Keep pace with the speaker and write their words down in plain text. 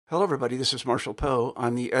Hello, everybody. This is Marshall Poe.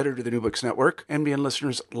 I'm the editor of the New Books Network. NBN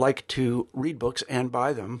listeners like to read books and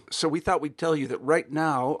buy them. So we thought we'd tell you that right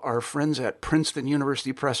now, our friends at Princeton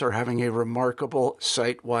University Press are having a remarkable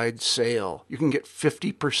site-wide sale. You can get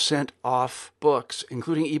 50% off books,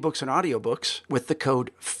 including ebooks and audiobooks, with the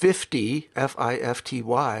code 50,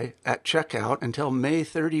 F-I-F-T-Y, at checkout until May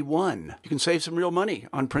 31. You can save some real money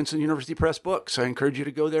on Princeton University Press books. I encourage you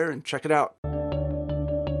to go there and check it out.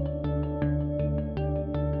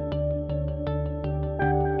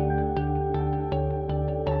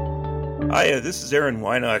 Hi, this is Aaron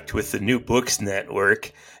Weinocht with the New Books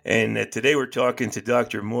Network, and today we're talking to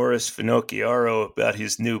Dr. Morris Finocchiaro about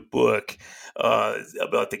his new book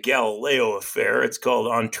about the Galileo affair. It's called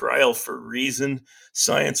On Trial for Reason,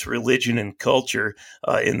 Science, Religion, and Culture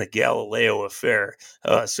in the Galileo Affair.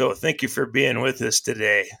 So thank you for being with us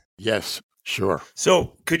today. Yes, sure.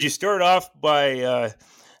 So could you start off by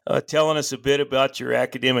telling us a bit about your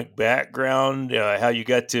academic background, how you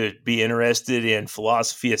got to be interested in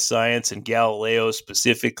philosophy of science and Galileo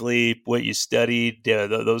specifically, what you studied,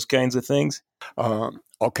 those kinds of things?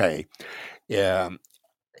 Okay.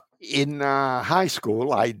 In high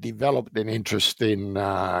school, I developed an interest in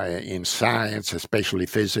science, especially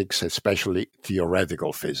physics, especially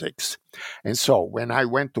theoretical physics. And so when I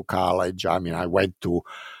went to college, I went to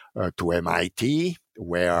MIT,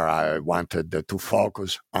 where I wanted to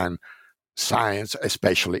focus on science,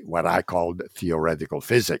 especially what I called theoretical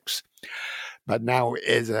physics. But now,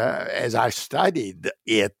 as I studied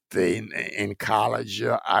it in college,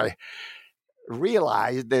 I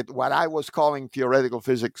realized that what I was calling theoretical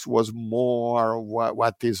physics was more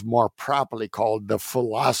what is more properly called the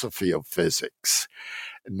philosophy of physics,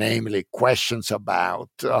 namely questions about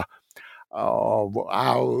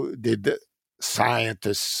how did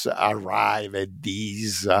scientists arrive at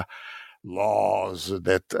these laws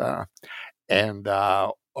that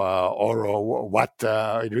or what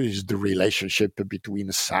is the relationship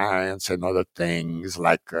between science and other things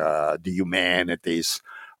like the humanities,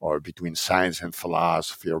 or between science and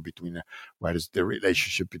philosophy, or between what is the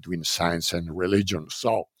relationship between science and religion.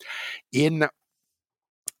 So,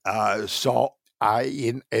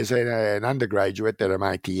 as an undergraduate at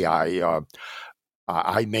MIT,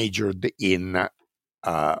 I majored in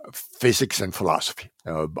physics and philosophy,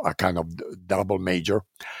 a kind of double major,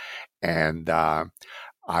 and I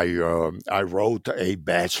wrote a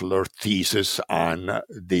bachelor thesis on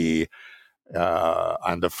the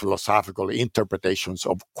philosophical interpretations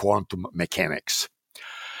of quantum mechanics.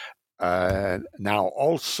 Now,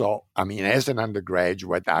 also, as an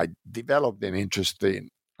undergraduate, I developed an interest in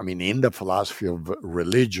the philosophy of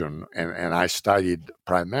religion, and I studied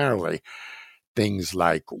primarily things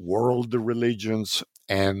like world religions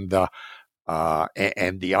and the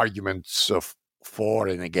arguments for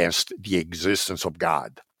and against the existence of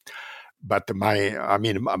God. But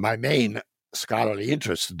my main scholarly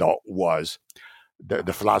interest, though, was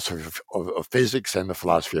the philosophy of physics and the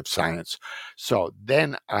philosophy of science. So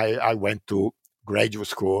then I went to graduate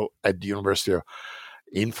school at the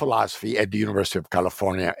in philosophy at the University of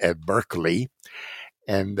California at Berkeley,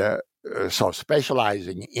 and so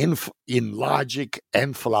specializing in logic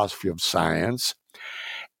and philosophy of science.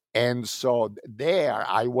 And so there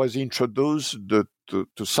I was introduced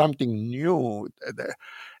to something new,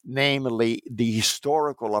 namely the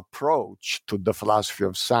historical approach to the philosophy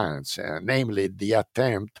of science, namely the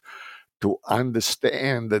attempt to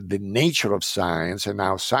understand the nature of science and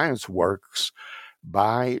how science works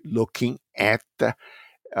by looking at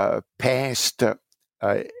past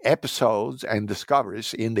episodes and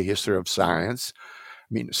discoveries in the history of science,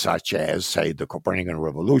 such as, say, the Copernican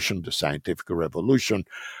Revolution, the Scientific Revolution,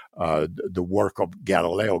 the work of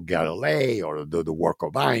Galileo Galilei, or the work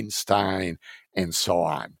of Einstein, and so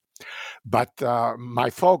on. But my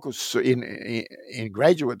focus in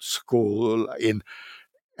graduate school in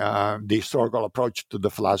the historical approach to the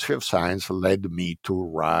philosophy of science led me to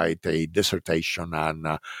write a dissertation on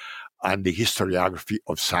the historiography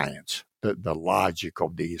of science, the logic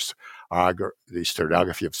of the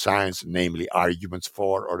historiography of science, namely arguments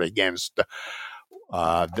for or against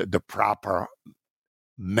the proper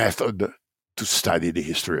method to study the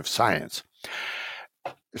history of science.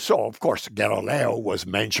 So, of course, Galileo was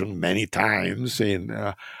mentioned many times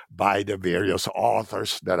by the various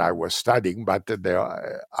authors that I was studying, but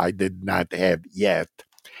I did not have yet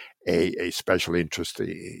a special interest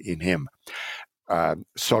in him.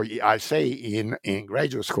 So I say in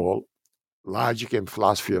graduate school, logic and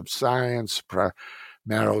philosophy of science,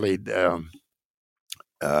 primarily the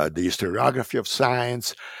historiography of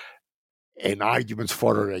science, and arguments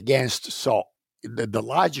for or against. So the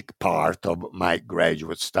logic part of my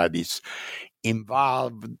graduate studies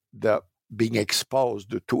involved being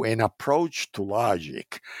exposed to an approach to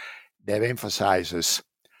logic that emphasizes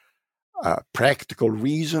practical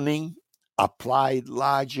reasoning, applied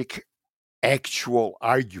logic, actual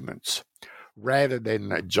arguments, rather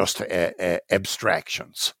than just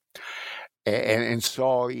abstractions. And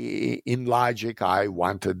so in logic, I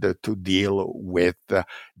wanted to deal with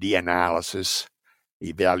the analysis,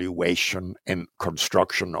 evaluation, and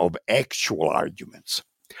construction of actual arguments.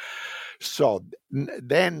 So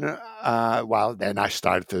then I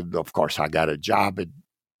started, of course, I got a job at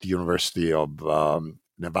the University of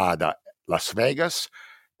Nevada, Las Vegas,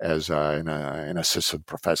 as an assistant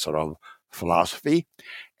professor of philosophy.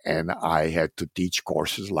 And I had to teach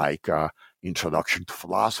courses like Introduction to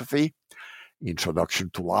Philosophy,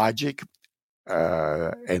 Introduction to Logic,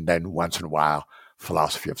 and then once in a while,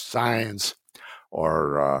 Philosophy of Science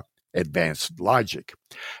or Advanced Logic.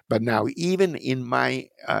 But now, even in my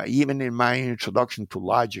Introduction to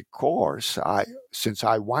Logic course, since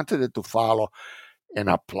I wanted it to follow an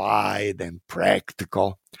applied and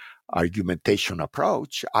practical argumentation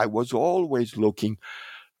approach, I was always looking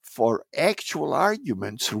for actual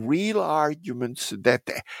arguments, real arguments that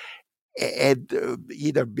had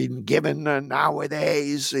either been given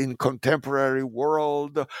nowadays in contemporary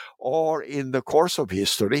world or in the course of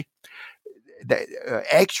history,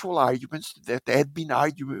 actual arguments that had been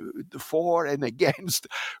argued for and against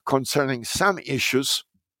concerning some issues.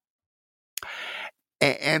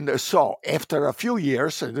 And so after a few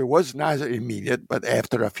years, and it was not immediate, but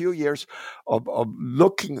after a few years of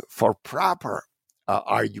looking for proper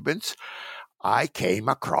arguments, I came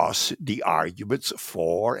across the arguments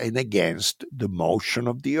for and against the motion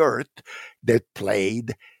of the earth that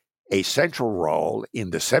played a central role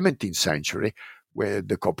in the 17th century with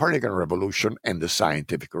the Copernican revolution and the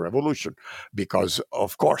scientific revolution. Because,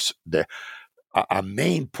 of course, a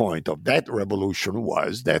main point of that revolution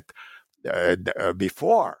was that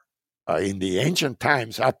before, in the ancient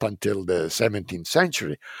times up until the 17th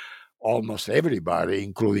century, almost everybody,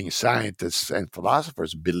 including scientists and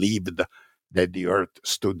philosophers, believed that the earth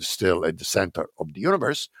stood still at the center of the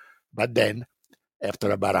universe. But then,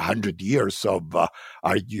 after about 100 years of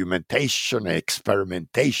argumentation,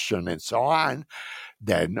 experimentation, and so on,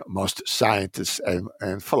 then most scientists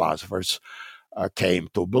and philosophers came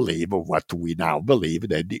to believe what we now believe,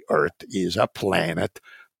 that the earth is a planet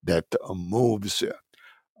that moves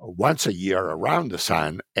once a year around the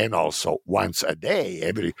sun, and also once a day,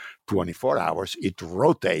 every 24 hours, it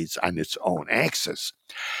rotates on its own axis.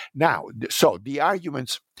 Now, so the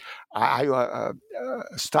arguments, I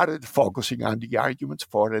started focusing on the arguments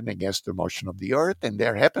for and against the motion of the earth, and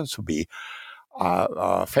there happens to be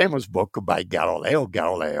a famous book by Galileo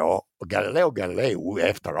Galilei, who,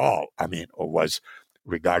 after all, was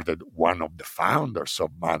regarded one of the founders of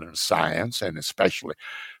modern science, and especially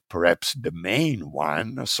perhaps the main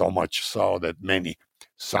one, so much so that many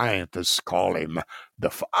scientists call him the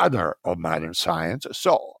father of modern science.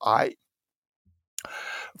 So I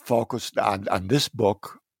focused on this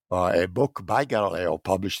book, a book by Galileo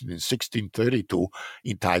published in 1632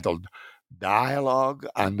 entitled Dialogue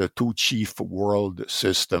on the Two Chief World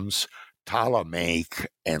Systems,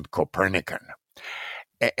 Ptolemaic and Copernican.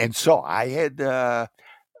 And so I had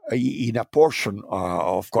in a portion,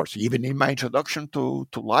 of course, even in my introduction to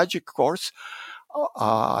logic course,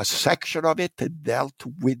 a section of it dealt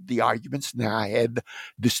with the arguments. Now I had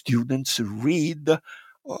the students read,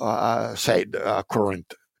 say, the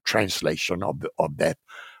current translation of that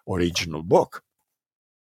original book.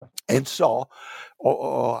 And so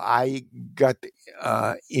I got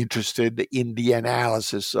interested in the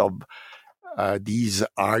analysis of these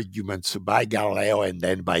arguments by Galileo and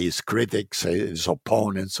then by his critics, his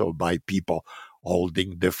opponents, or by people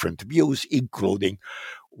holding different views, including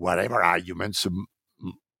whatever arguments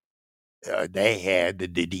they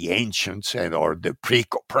had, the ancients or the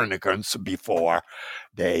pre-Copernicans, before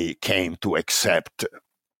they came to accept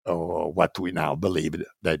what we now believe,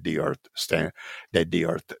 that the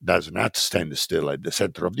earth does not stand still at the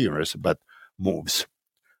center of the universe, but moves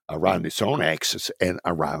around its own axis and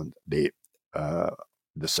around the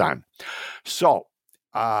sun. So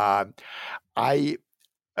I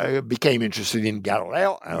became interested in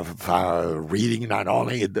Galileo, reading not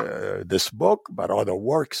only this book, but other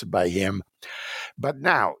works by him. But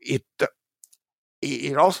now it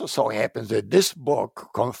also so happens that this book,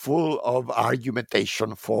 full of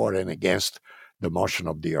argumentation for and against the motion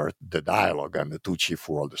of the earth, the dialogue on the two chief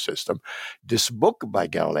world system, this book by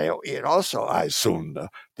Galileo, it also, I soon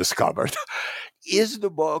discovered, is the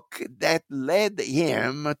book that led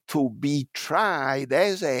him to be tried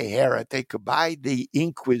as a heretic by the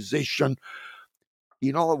Inquisition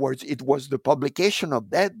in other words, it was the publication of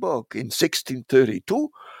that book in 1632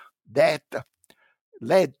 that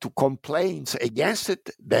led to complaints against it.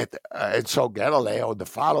 And so Galileo, the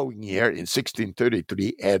following year in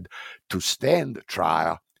 1633, had to stand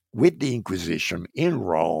trial with the Inquisition in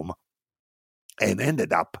Rome, and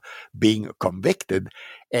ended up being convicted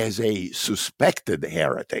as a suspected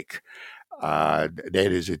heretic. That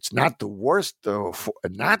is, it's not the worst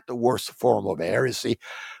form of heresy,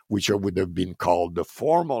 which would have been called the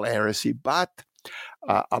formal heresy, but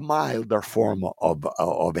a milder form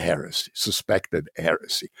of heresy, suspected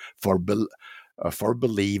heresy, for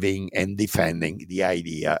believing and defending the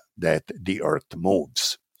idea that the earth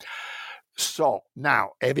moves. So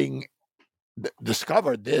now, having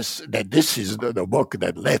discovered that this is the book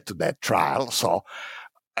that led to that trial, so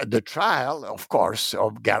the trial, of course,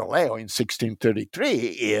 of Galileo in 1633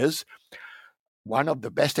 is one of the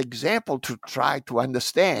best examples to try to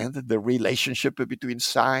understand the relationship between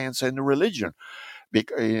science and religion.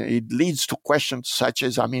 It leads to questions such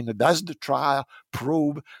as, does the trial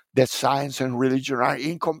prove that science and religion are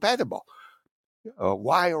incompatible?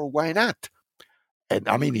 Why or why not? And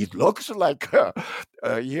it looks like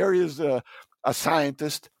here is a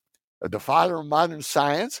scientist, the father of modern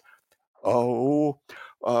science, who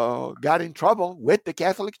got in trouble with the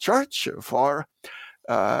Catholic Church for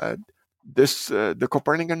the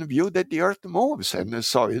Copernican view that the Earth moves. And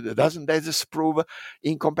so doesn't that just prove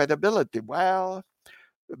incompatibility? Well,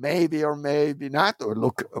 maybe or maybe not, or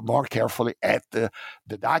look more carefully at the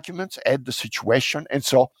documents, at the situation. And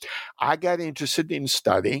so I got interested in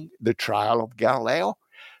studying the trial of Galileo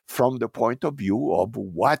from the point of view of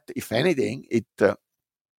what, if anything, it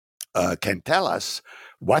can tell us,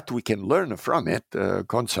 what we can learn from it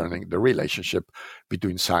concerning the relationship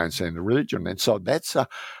between science and religion. And so that's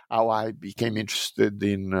how I became interested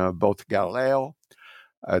in both Galileo,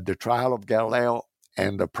 the trial of Galileo,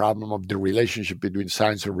 and the problem of the relationship between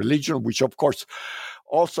science and religion, which, of course,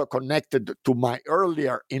 also connected to my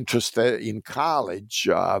earlier interest in college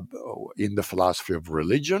in the philosophy of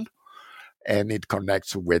religion. And it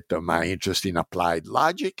connects with my interest in applied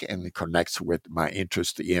logic, and it connects with my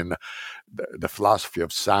interest in the philosophy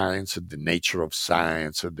of science, the nature of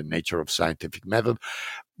science, the nature of scientific method.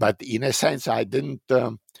 But in a sense, I didn't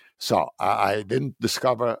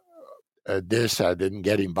discover this. I didn't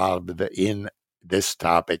get involved in this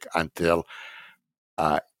topic until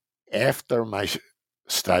after my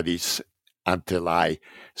studies, until I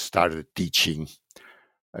started teaching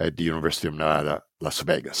at the University of Nevada, Las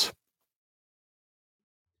Vegas.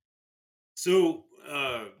 So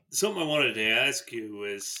something I wanted to ask you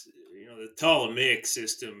was, the Ptolemaic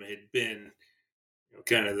system had been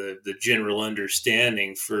kind of the general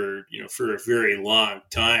understanding for a very long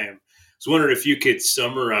time. I was wondering if you could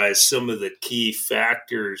summarize some of the key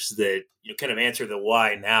factors that kind of answer the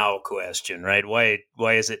why now question, right? Why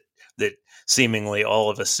is it that seemingly all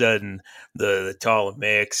of a sudden the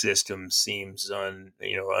Ptolemaic system seems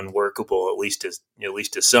unworkable, at least to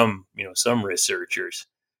some researchers?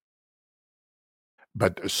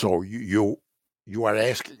 But so you are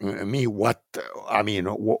asking me what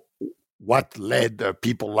led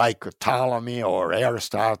people like Ptolemy or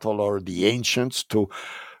Aristotle or the ancients to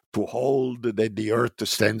hold that the earth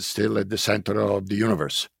stands still at the center of the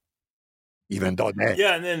universe, even though that.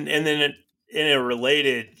 Yeah, and then it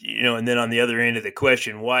related, and then on the other end of the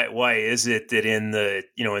question, why is it that in the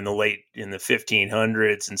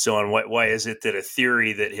 1500s and so on, why is it that a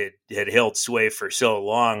theory that had held sway for so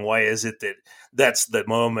long, why is it that that's the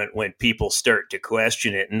moment when people start to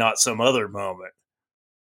question it and not some other moment?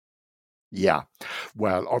 Yeah,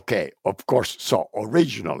 well, okay, of course. So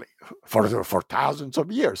originally, for thousands of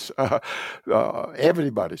years,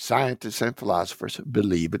 everybody, scientists and philosophers,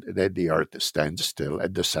 believed that the Earth stands still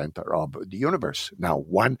at the center of the universe. Now,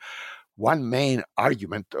 one main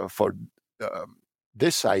argument for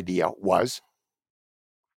this idea was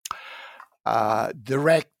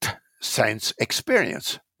direct sense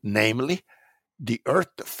experience, namely, the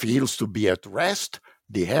Earth feels to be at rest,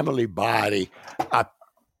 the heavenly body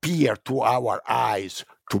appear to our eyes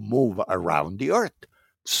to move around the earth.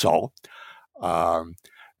 So, to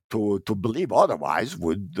believe otherwise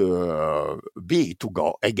would be to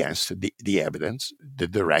go against the evidence, the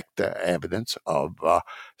direct evidence of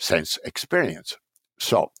sense experience.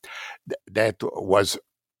 So, that was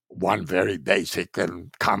one very basic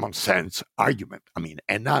and common sense argument.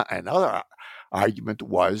 Another argument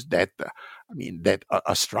was that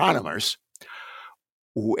astronomers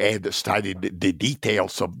who had studied the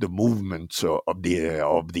details of the movements of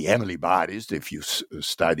the heavenly bodies, if you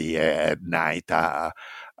study at night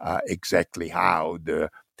exactly how the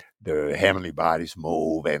the heavenly bodies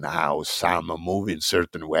move and how some move in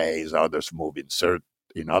certain ways, others move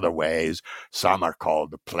in other ways. Some are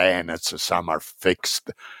called the planets, some are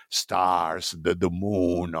fixed stars. The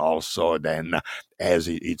moon also then has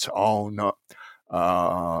its own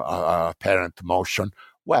apparent motion.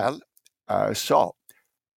 Well,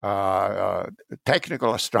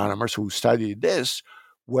 technical astronomers who studied this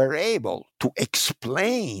were able to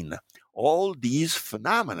explain all these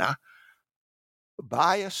phenomena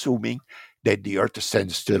by assuming that the Earth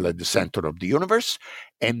stands still at the center of the universe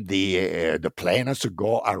and the planets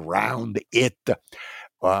go around it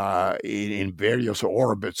in various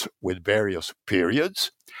orbits with various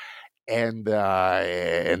periods. And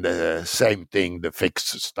the same thing, the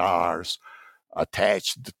fixed stars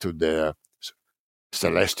attached to the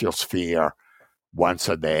celestial sphere once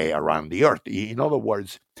a day around the Earth. In other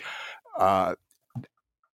words,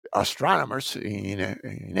 astronomers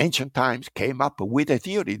in ancient times came up with a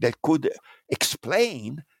theory that could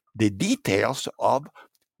explain the details of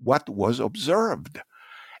what was observed,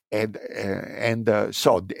 and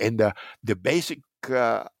the basic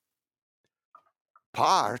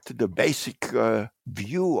part, the basic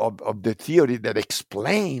view of the theory that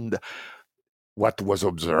explained what was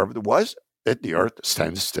observed was that the Earth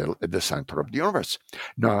stands still at the center of the universe.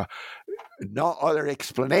 No other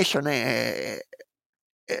explanation.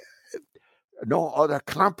 No other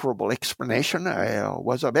comparable explanation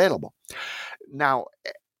was available. Now,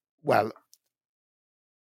 well,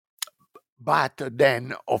 but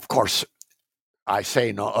then, of course, I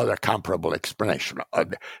say no other comparable explanation.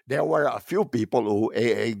 There were a few people who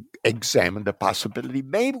examined the possibility.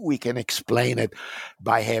 Maybe we can explain it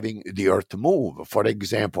by having the Earth move. For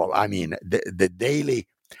example, I mean, the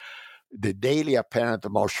daily apparent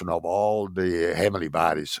motion of all the heavenly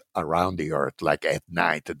bodies around the Earth, like at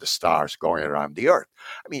night, the stars going around the Earth.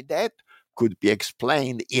 I mean, that could be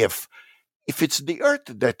explained if it's the Earth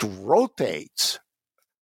that rotates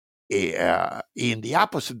in the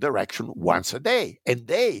opposite direction once a day, and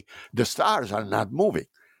the stars are not moving.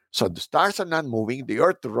 So the stars are not moving, the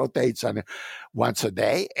Earth rotates once a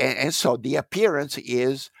day, and so the appearance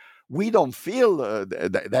is, we don't feel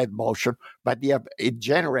that motion, but it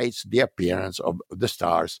generates the appearance of the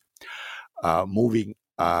stars moving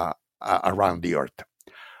around the Earth.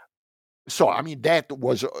 So, I mean, that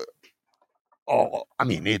was,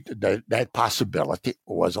 that possibility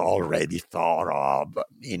was already thought of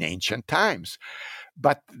in ancient times.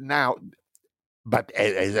 But now,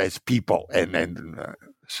 as people and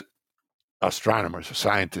astronomers,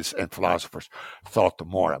 scientists, and philosophers thought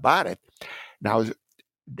more about it, now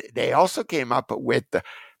they also came up with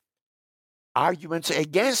arguments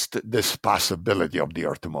against this possibility of the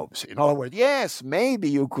Earth moves. In other words, yes, maybe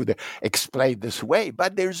you could explain this way,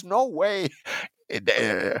 but there's no way in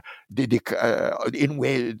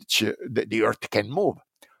which the Earth can move.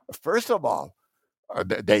 First of all,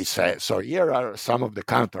 they say, so here are some of the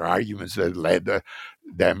counter arguments that led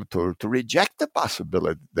them to reject the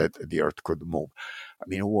possibility that the Earth could move. I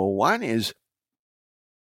mean, well, one is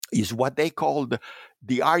what they called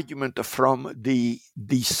the argument from the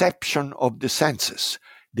deception of the senses.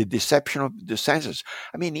 The deception of the senses.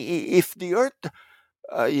 I mean, if the Earth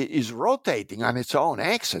is rotating on its own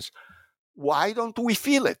axis, why don't we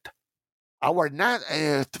feel it? Our not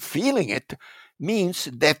feeling it means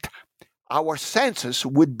that our senses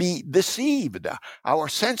would be deceived. Our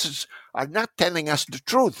senses are not telling us the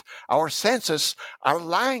truth. Our senses are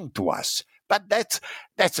lying to us. But that's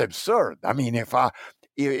absurd. I mean, if our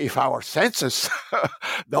senses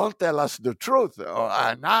don't tell us the truth,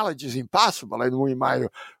 our knowledge is impossible, and we might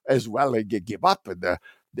as well give up the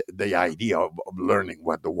idea of learning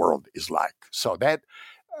what the world is like. So that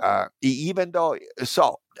on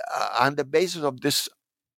the basis of this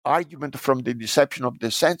argument from the deception of the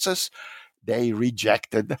senses, they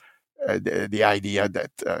rejected the idea that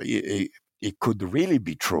it could really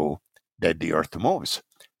be true that the Earth moves,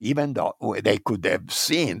 even though they could have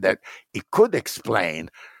seen that it could explain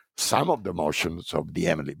some of the motions of the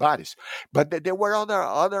heavenly bodies. But there were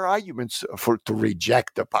other arguments to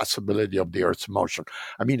reject the possibility of the Earth's motion.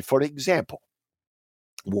 I mean, for example,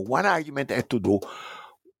 one argument had to do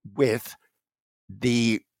with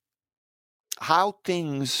how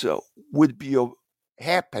things would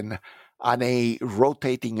happen on a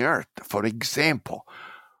rotating Earth. For example,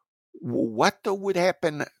 what would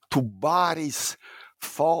happen to bodies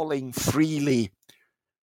falling freely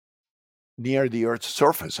near the Earth's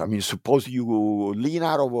surface? I mean, suppose you lean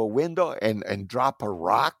out of a window and drop a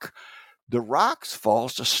rock. The rocks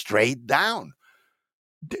falls straight down.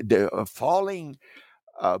 The falling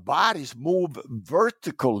bodies move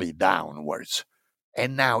vertically downwards.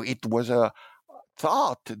 And now it was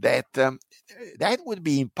thought that that would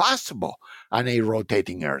be impossible on a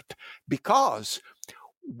rotating Earth, because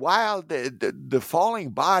while the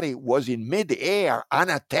falling body was in midair,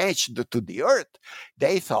 unattached to the Earth,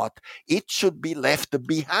 they thought it should be left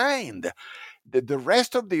behind. The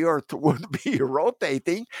rest of the Earth would be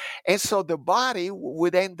rotating, and so the body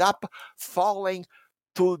would end up falling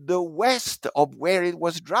to the west of where it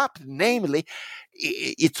was dropped. Namely,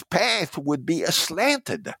 its path would be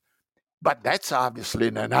slanted. But that's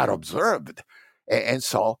obviously not observed. And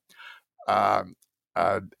so,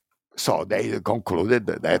 so they concluded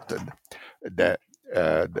that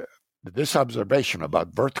this observation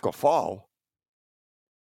about vertical fall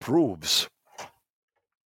proves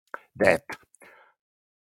that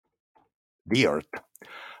the Earth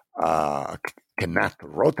cannot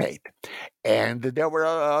rotate. And there were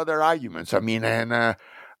other arguments. I mean, and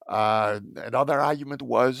another argument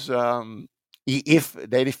was if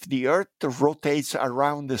the Earth rotates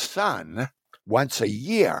around the sun once a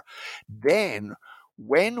year, then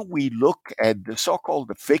when we look at the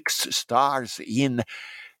so-called fixed stars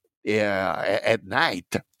at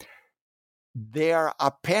night, their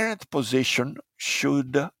apparent position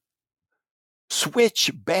should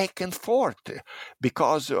switch back and forth,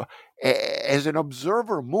 because as an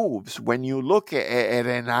observer moves, when you look at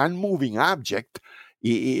an unmoving object,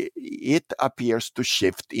 it appears to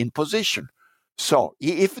shift in position. So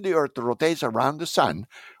if the Earth rotates around the sun,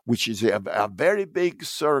 which is a very big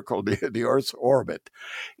circle, the Earth's orbit,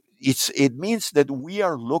 it means that we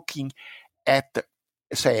are looking at,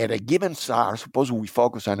 say, at a given star. Suppose we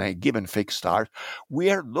focus on a given fixed star. We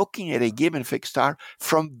are looking at a given fixed star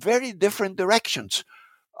from very different directions.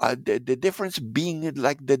 The difference being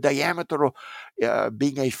like the diameter,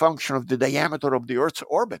 being a function of the diameter of the Earth's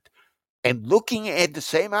orbit. And looking at the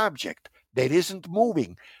same object that isn't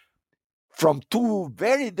moving from two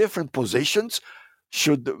very different positions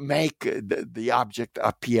should make the object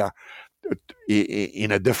appear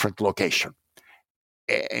in a different location.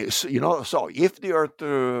 So if the Earth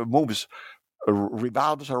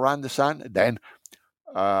revolves around the sun, then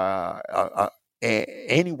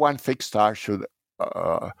any one fixed star should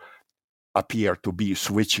appear to be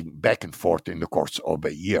switching back and forth in the course of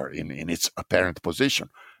a year in its apparent position.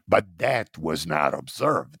 But that was not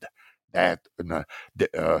observed. That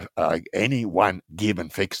any one given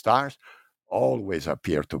fixed stars always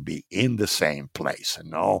appear to be in the same place, and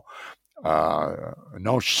no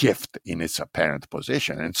shift in its apparent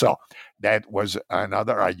position. And so that was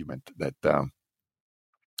another argument that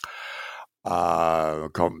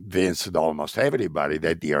convinced almost everybody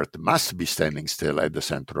that the Earth must be standing still at the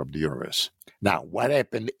center of the universe. Now, what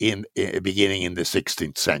happened beginning in the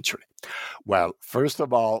 16th century? Well, first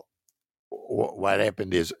of all, what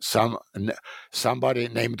happened is somebody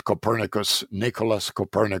named Copernicus, Nicholas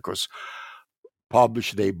Copernicus,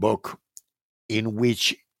 published a book in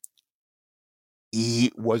which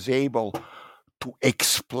he was able to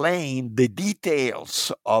explain the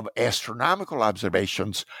details of astronomical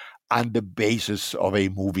observations on the basis of a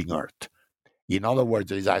moving Earth. In other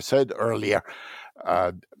words, as I said earlier,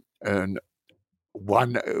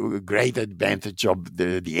 one great advantage of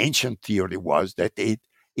the ancient theory was that it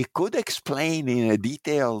could explain in a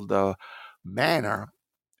detailed manner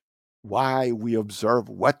why we observe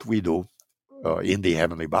what we do in the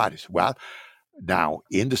heavenly bodies. Well, now,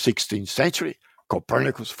 in the 16th century,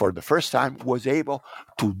 Copernicus, for the first time, was able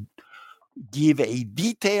to give a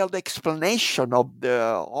detailed explanation of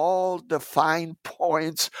all the fine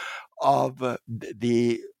points of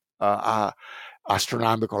the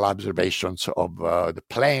astronomical observations of the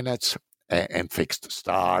planets and fixed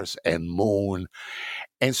stars and moon.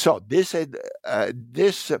 And so this,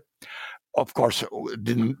 of course,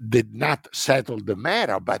 did not settle the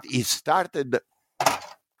matter, but it started,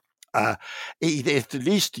 it, at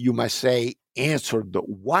least you must say, answered the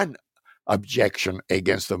one objection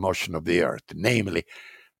against the motion of the Earth, namely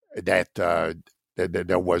that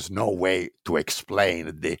there was no way to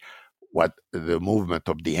explain the movement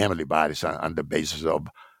of the heavenly bodies on the basis of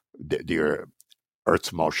the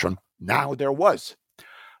Earth's motion. Now there was.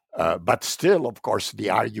 But still, of course, the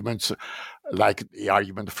arguments, like the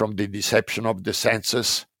argument from the deception of the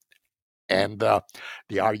senses and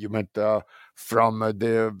the argument from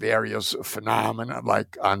the various phenomena,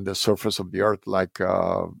 like on the surface of the Earth, like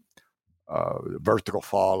vertical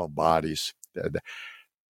fall of bodies.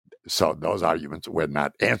 So those arguments were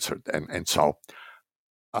not answered. And so,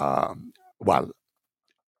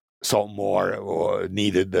 so more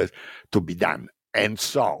needed to be done. And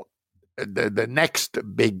so the next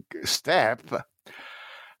big step,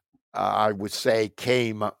 I would say,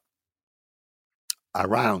 came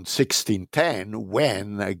around 1610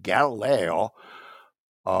 when Galileo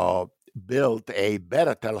built a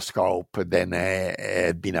better telescope than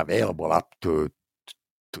had been available up to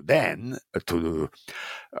that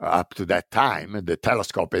time. The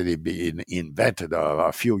telescope had been invented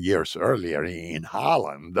a few years earlier in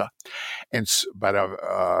Holland, but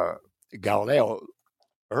Galileo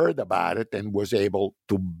heard about it and was able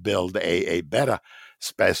to build a better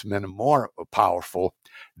specimen, more powerful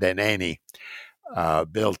than any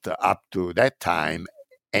built up to that time.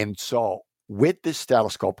 And so with this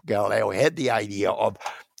telescope, Galileo had the idea of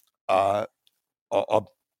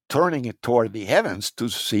turning it toward the heavens to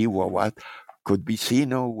see what could be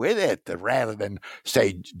seen with it, rather than,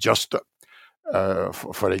 say, just,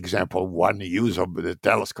 for example, one use of the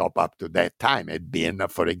telescope up to that time had been,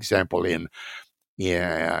 for example, in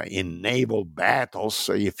naval battles,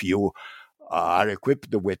 if you are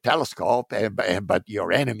equipped with telescope, but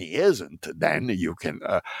your enemy isn't, then you can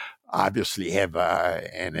obviously have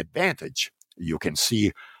an advantage. You can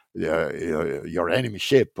see your enemy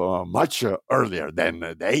ship much earlier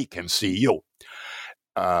than they can see you.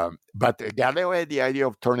 But Galileo had the idea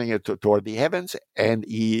of turning it toward the heavens, and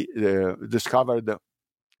he discovered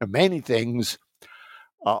many things,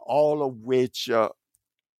 all of which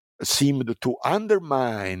seemed to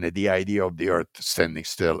undermine the idea of the Earth standing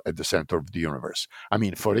still at the center of the universe. I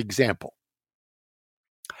mean, for example,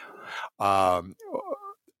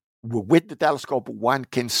 with the telescope, one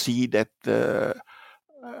can see that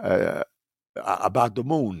about the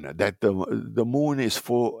moon, that the moon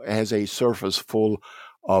has a surface full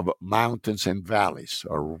of mountains and valleys,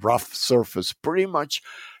 a rough surface, pretty much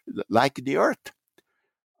like the Earth.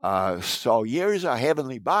 So here is a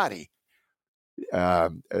heavenly body,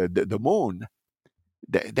 the moon,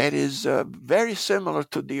 that is very similar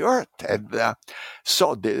to the Earth. And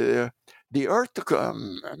so the Earth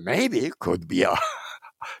maybe could be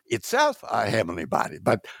itself a heavenly body.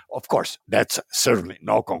 But of course, that's certainly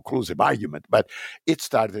no conclusive argument, but it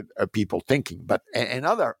started people thinking. But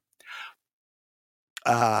another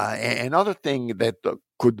thing that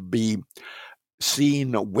could be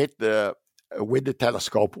seen with the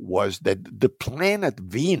telescope was that the planet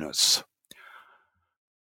Venus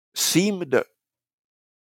seemed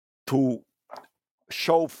to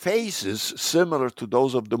show phases similar to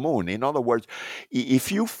those of the moon. In other words,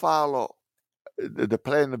 if you follow the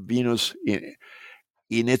planet Venus in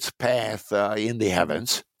its path in the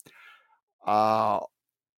heavens,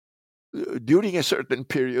 during a certain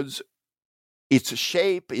periods, its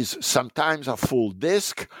shape is sometimes a full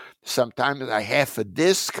disk, sometimes a half a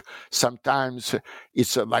disk, sometimes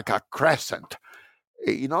it's like a crescent.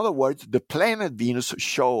 In other words, the planet Venus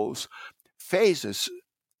shows phases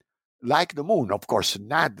like the moon. Of course,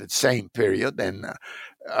 not the same period, but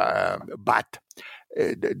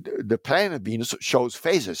the planet Venus shows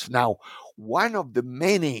phases. Now, one of the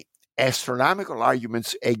many astronomical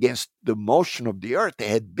arguments against the motion of the Earth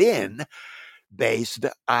had been based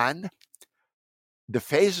on the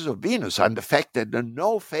phases of Venus, on the fact that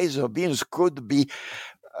no phases of Venus could be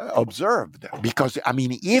observed. Because, I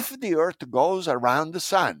mean, if the Earth goes around the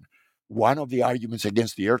sun, one of the arguments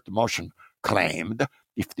against the Earth motion claimed,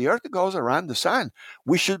 if the Earth goes around the sun,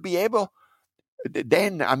 we should be able,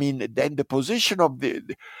 then the position of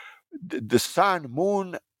the sun,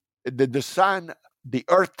 moon, the sun, the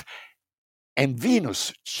Earth, and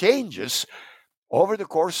Venus changes over the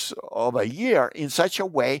course of a year in such a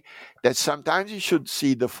way that sometimes you should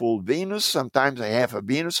see the full Venus, sometimes a half a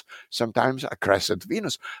Venus, sometimes a crescent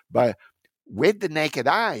Venus. But with the naked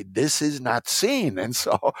eye, this is not seen. And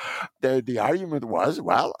so the argument was,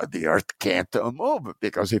 well, the Earth can't move,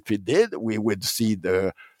 because if it did, we would see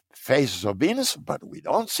the phases of Venus, but we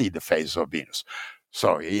don't see the phases of Venus.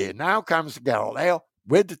 So now comes Galileo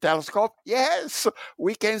with the telescope. Yes,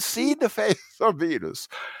 we can see the phases of Venus.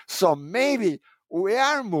 So maybe we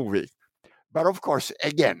are moving. But of course,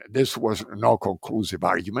 again, this was no conclusive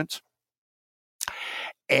argument.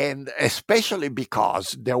 And especially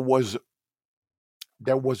because there was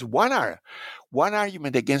one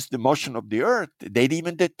argument against the motion of the Earth that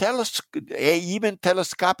even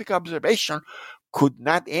telescopic observation could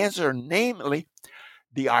not answer, namely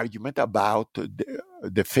the argument about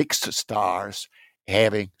the fixed stars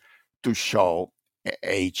having to show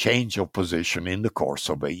a change of position in the course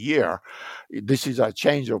of a year. This is a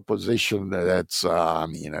change of position that's,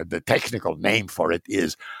 the technical name for it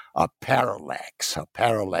is a parallax of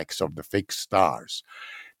the fixed stars.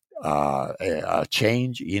 A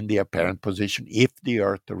change in the apparent position if the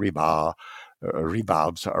Earth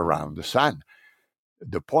revolves around the sun.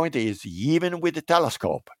 The point is, even with the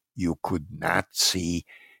telescope, you could not see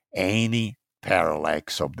any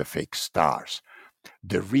parallax of the fixed stars.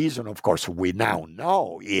 The reason, of course, we now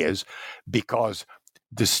know is because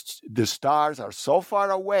the stars are so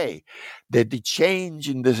far away that the change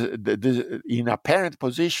in in apparent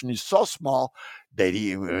position is so small that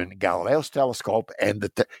even Galileo's telescope and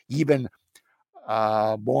even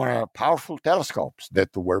more powerful telescopes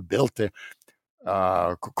that were built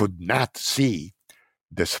could not see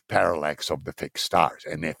this parallax of the fixed stars.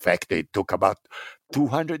 And in fact, it took about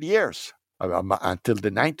 200 years until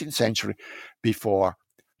the 19th century before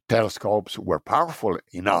telescopes were powerful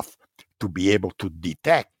enough to be able to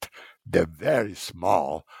detect the very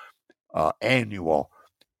small annual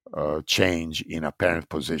change in apparent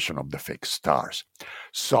position of the fixed stars.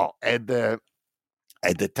 So at the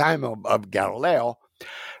time of Galileo,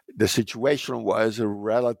 the situation was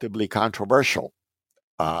relatively controversial.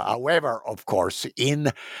 However, of course,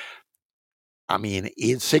 in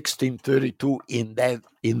 1632, in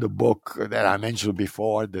the book that I mentioned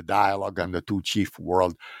before, The Dialogue on the Two Chief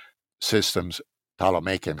World Systems,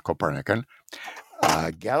 Ptolemaic and Copernican,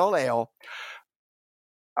 Galileo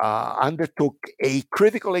undertook a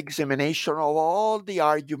critical examination of all the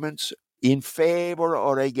arguments in favor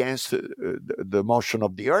or against the motion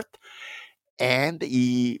of the Earth, and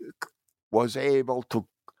he was able to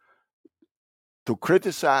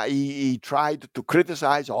criticize. He tried to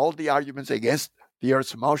criticize all the arguments against the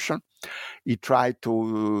Earth's motion. He tried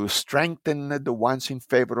to strengthen the ones in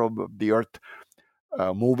favor of the Earth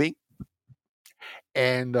moving.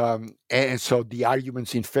 And so the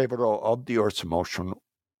arguments in favor of the Earth's motion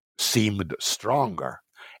seemed stronger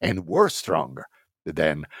and were stronger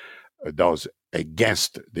than those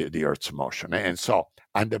against the Earth's motion. And so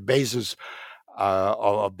on the basis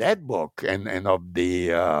of that book and of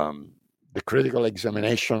the critical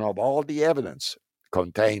examination of all the evidence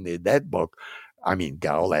contained in that book,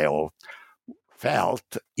 Galileo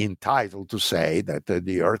felt entitled to say that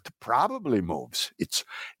the Earth probably moves. It's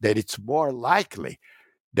more likely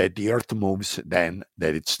that the Earth moves than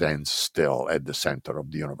that it stands still at the center of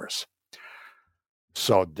the universe.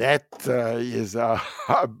 So that is a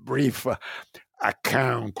brief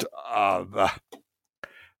account of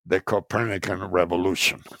the Copernican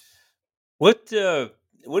revolution. What do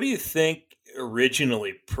you think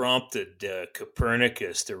originally prompted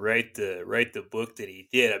Copernicus to write the book that he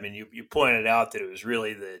did? You pointed out that it was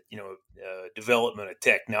really the development of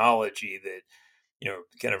technology that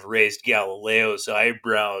kind of raised Galileo's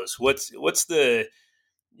eyebrows. What's the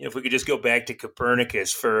if we could just go back to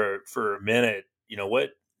Copernicus for a minute,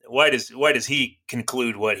 why does he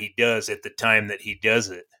conclude what he does at the time that he does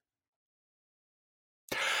it?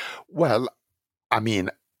 Well,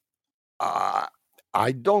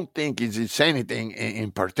 I don't think it's anything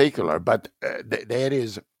in particular, but there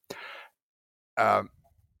is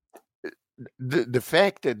the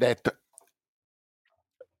fact that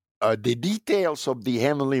the details of the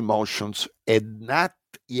heavenly motions had not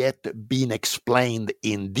yet been explained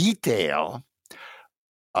in detail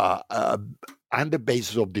on the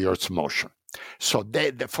basis of the Earth's motion. So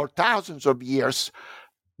for thousands of years,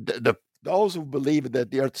 those who believe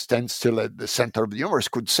that the Earth stands still at the center of the universe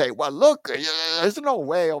could say, well, look, there's no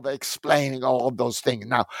way of explaining all of those things.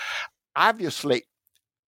 Now, obviously,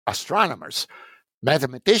 astronomers,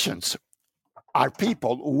 mathematicians are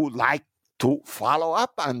people who like to follow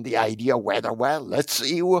up on the idea whether, let's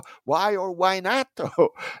see why or why not.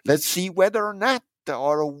 Let's see whether or not,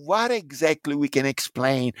 or what exactly we can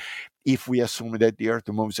explain if we assume that the Earth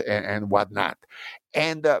moves and whatnot.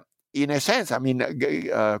 And in a sense,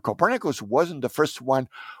 Copernicus wasn't the first one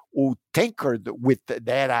who tinkered with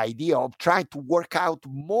that idea of trying to work out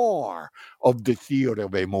more of the theory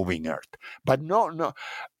of a moving Earth. But no.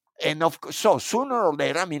 And so sooner or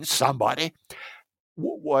later, somebody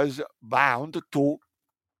was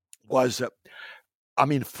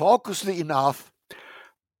focused enough,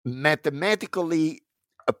 mathematically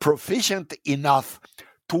proficient enough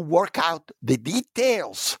to work out the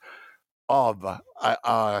details of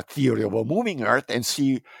a theory of a moving Earth and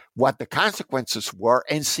see what the consequences were,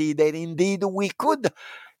 and see that indeed we could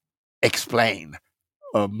explain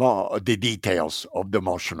the details of the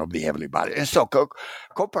motion of the heavenly body. And so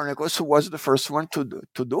Copernicus was the first one to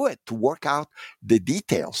do it, to work out the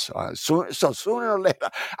details. So sooner or later,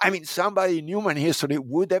 somebody in human history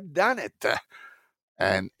would have done it.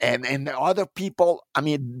 And other people,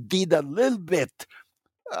 did a little bit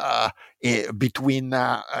between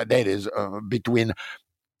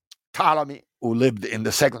Ptolemy, who lived in the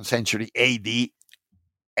 2nd century AD,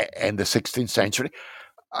 and the 16th century.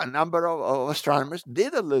 A number of astronomers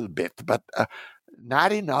did a little bit, but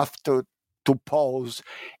not enough to pose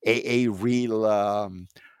a real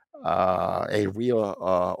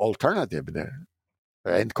alternative there.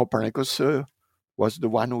 And Copernicus was the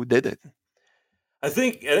one who did it. I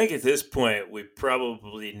think at this point we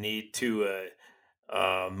probably need to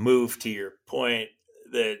move to your point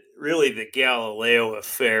that really the Galileo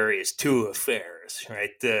affair is two affairs,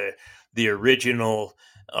 right? The original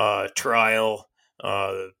trial,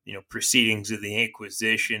 proceedings of the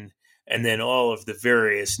Inquisition, and then all of the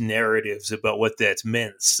various narratives about what that's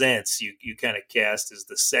meant since you kind of cast as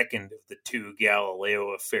the second of the two Galileo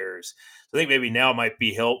affairs. So I think maybe now might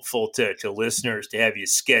be helpful to listeners to have you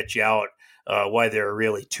sketch out why there are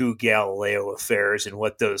really two Galileo affairs and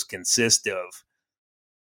what those consist of.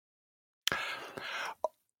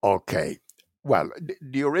 Okay. Well,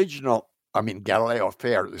 the original, Galileo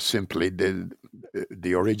affair is simply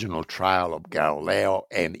the original trial of Galileo,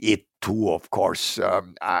 and it too, of course,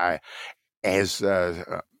 has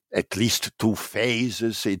at least two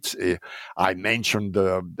phases. I mentioned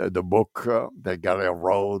the book that Galileo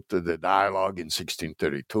wrote, the dialogue in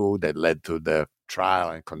 1632 that led to the trial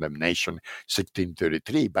and condemnation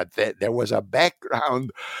 1633. But there was a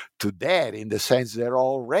background to that, in the sense that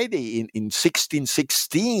already in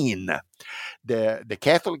 1616, the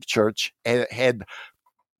Catholic Church had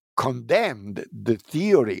condemned the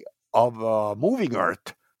theory of moving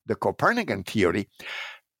Earth, the Copernican theory,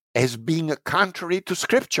 as being contrary to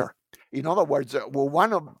Scripture. In other words,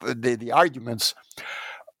 one of the arguments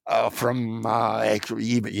from actually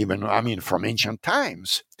even from ancient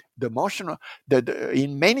times, the motion that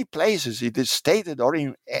in many places it is stated or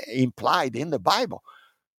implied in the Bible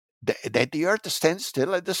that the Earth stands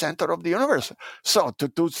still at the center of the universe. So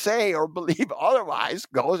to say or believe otherwise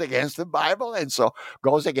goes against the Bible, and so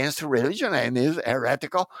goes against religion and is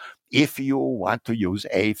heretical, if you want to use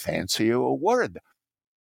a fancy word.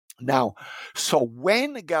 Now, so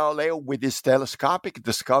when Galileo, with his telescopic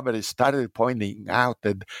discovery, started pointing out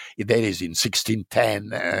that is in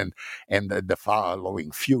 1610 and the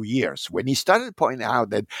following few years, when he started pointing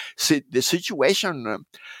out that the situation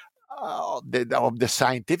of the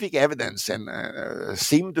scientific evidence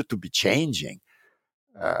seemed to be changing,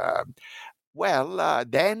 then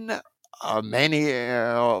many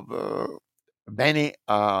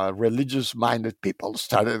religious-minded people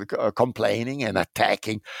started complaining and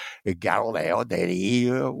attacking Galileo that he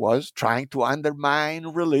was trying to undermine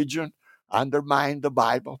religion, undermine the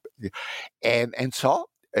Bible. And so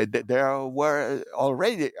there were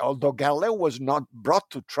already, although Galileo was not brought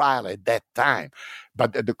to trial at that time,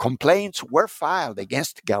 but the complaints were filed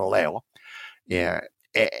against Galileo. Yeah.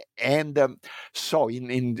 So in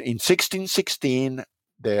 1616,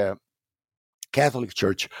 the Catholic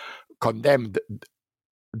Church condemned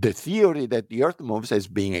the theory that the earth moves as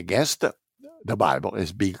being against the Bible,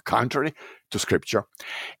 as being contrary to Scripture.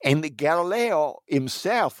 And Galileo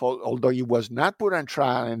himself, although he was not put on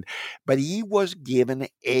trial, but he was given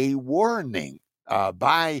a warning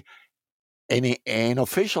by an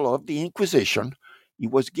official of the Inquisition. He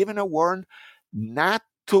was given a warning not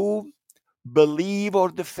to believe or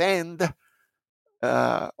defend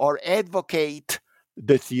or advocate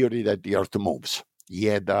the theory that the earth moves. He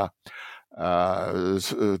had to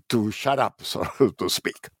shut up, so to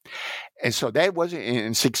speak. And so that was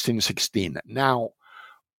in 1616. Now,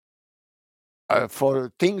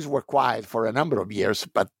 for things were quiet for a number of years,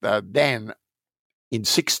 but then in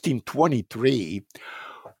 1623,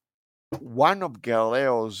 one of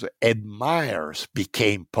Galileo's admirers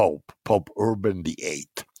became Pope Urban VIII.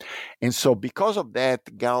 And so because of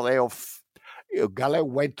that, Galileo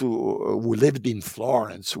went who lived in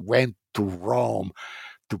Florence, went to Rome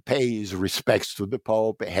to pay his respects to the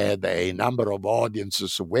Pope, had a number of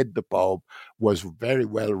audiences with the Pope, was very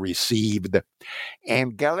well received.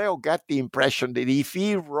 And Galileo got the impression that if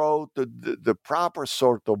he wrote the proper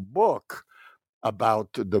sort of book about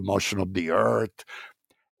the motion of the earth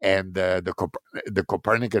and the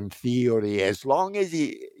Copernican theory, as long as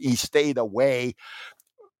he stayed away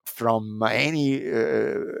from any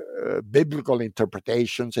biblical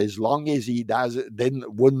interpretations, as long as he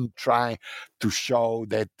wouldn't try to show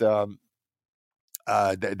that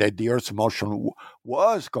that the Earth's motion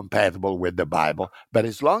was compatible with the Bible, but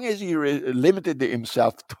as long as he limited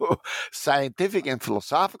himself to scientific and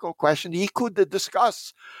philosophical questions, he could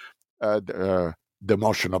discuss the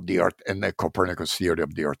motion of the Earth and the Copernicus theory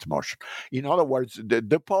of the Earth's motion. In other words,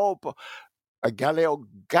 the Pope, Galileo,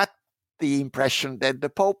 got the impression that the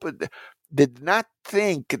Pope did not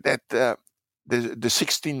think that the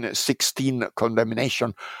 1616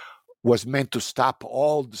 condemnation was meant to stop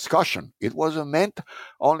all discussion. It was meant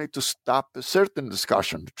only to stop a certain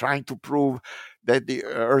discussion, trying to prove that the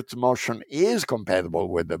Earth's motion is compatible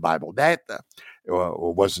with the Bible. That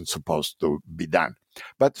wasn't supposed to be done.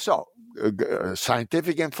 But so,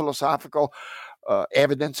 scientific and philosophical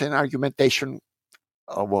evidence and argumentation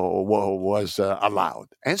was allowed.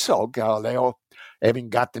 And so Galileo, having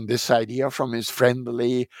gotten this idea from his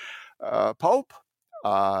friendly Pope,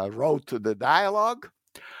 wrote the dialogue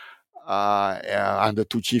on the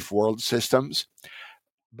two chief world systems.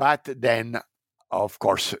 But then, of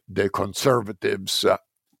course, the conservatives,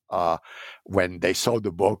 when they saw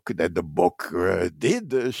the book, that the book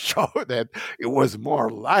did show that it was more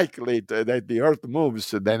likely that the Earth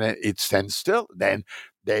moves than it stands still, then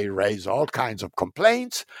they raise all kinds of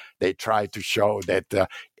complaints. They try to show that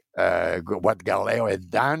what Galileo had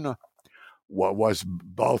done was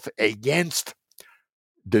both against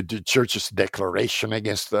the Church's declaration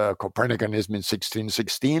against Copernicanism in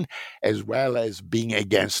 1616, as well as being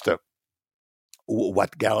against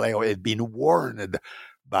what Galileo had been warned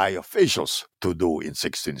by officials to do in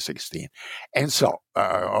 1616. And so,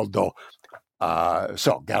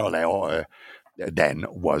 so Galileo then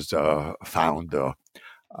was found to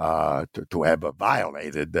have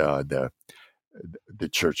violated the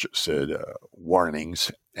Church's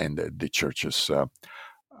warnings and the Church's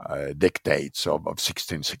dictates of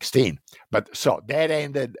 1616. But so that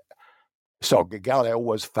ended. So Galileo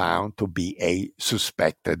was found to be a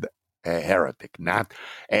suspected heretic,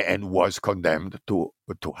 and was condemned to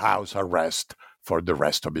house arrest for the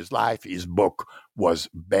rest of his life. His book was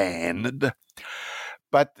banned.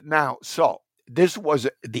 But now, so this was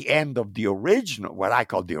the end of the original, what I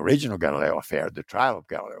call the original Galileo affair, the trial of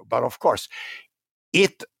Galileo. But of course,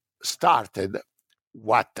 it started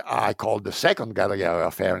what I call the second Galileo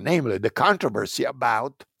affair, namely the controversy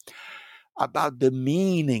about the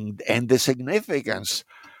meaning and the significance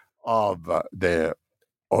of the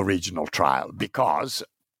original trial. Because,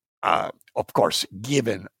 of course,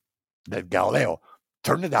 given that Galileo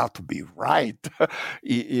turned out to be right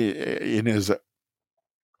in his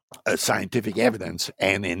scientific evidence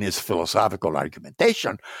and in his philosophical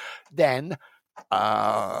argumentation, then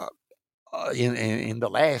in the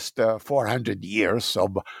last 400 years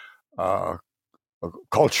of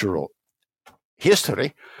cultural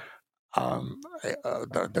history,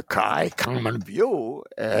 the common view,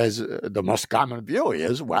 as the most common view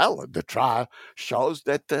is, well, the trial shows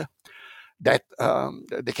that the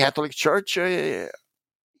Catholic Church is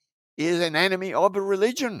an enemy of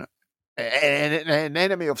religion, an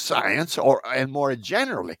enemy of science, and more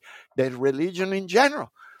generally, that religion in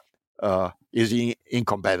general is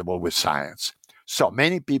incompatible with science. So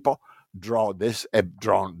many people have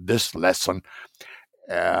drawn this lesson.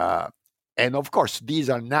 And of course, these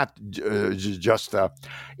are not just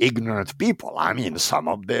ignorant people. I mean, some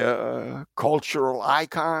of the cultural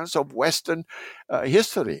icons of Western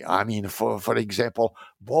history. I mean, for example,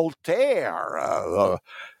 Voltaire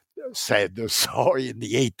said so in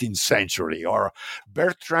the 18th century, or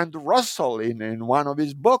Bertrand Russell in one of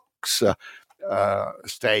his books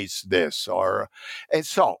states this. And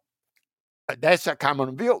so that's a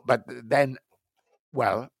common view. But then,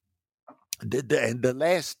 well, the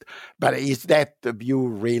last, but is that view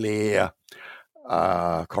really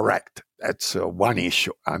correct? That's one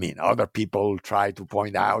issue. I mean, other people try to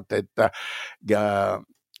point out that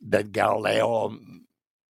that Galileo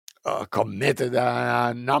committed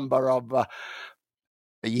a number of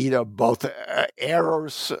either both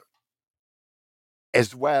errors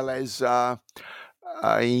as well as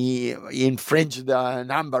he infringed a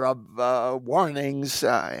number of warnings,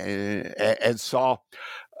 and so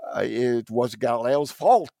it was Galileo's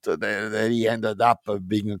fault that he ended up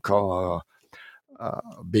being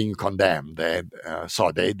condemned. And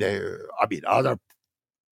so I mean,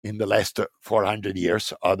 in the last 400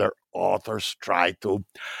 years, other authors tried to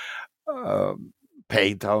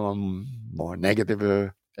paint a more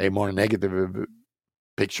negative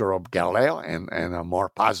picture of Galileo and a more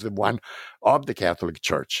positive one of the Catholic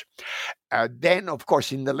Church. Then, of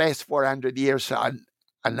course, in the last 400 years,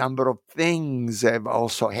 a number of things have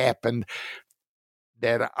also happened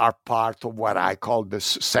that are part of what I call the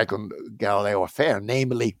second Galileo affair.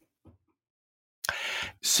 Namely,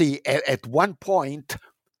 see, at one point,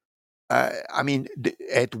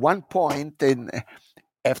 at one point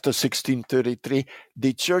after 1633,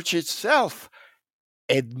 the Church itself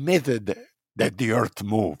admitted that the Earth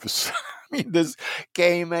moves. I mean, this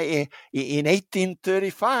came in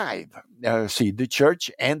 1835. The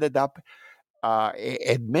Church ended up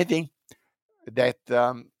admitting that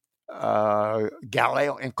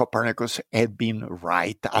Galileo and Copernicus had been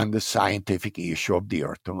right on the scientific issue of the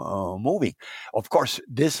Earth moving. Of course,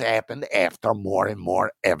 this happened after more and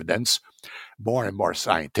more evidence, more and more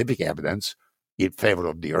scientific evidence in favor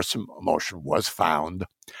of the Earth's motion was found,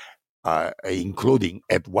 including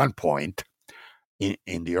at one point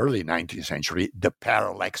in the early 19th century, the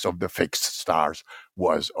parallax of the fixed stars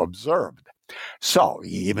was observed. So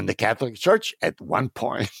even the Catholic Church at one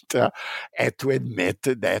point had to admit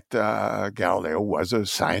that Galileo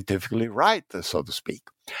was scientifically right, so to speak.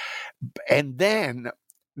 And then,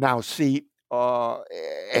 now see,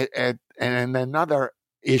 and another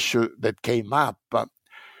issue that came up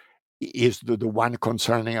is the one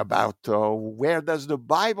concerning about where does the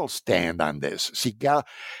Bible stand on this? See,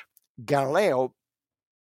 Galileo,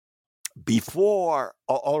 before,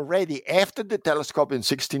 already after the telescope in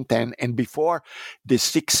 1610 and before the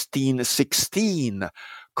 1616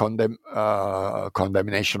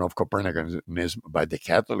 condemnation of Copernicanism by the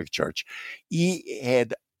Catholic Church, he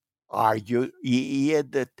had argued, he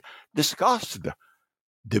had discussed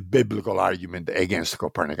the biblical argument against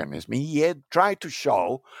Copernicanism. He had tried to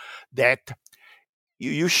show that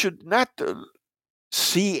you should not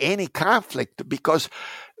see any conflict because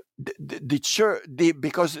the church,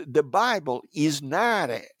 because the Bible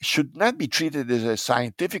should not be treated as a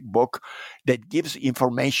scientific book that gives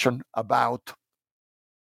information about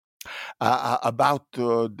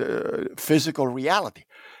the physical reality.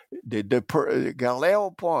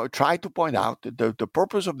 Galileo tried to point out that the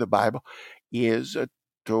purpose of the Bible is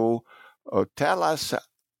to tell us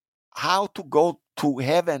how to go to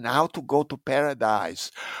heaven, how to go to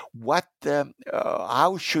paradise,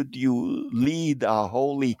 how should you lead a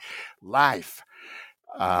holy life.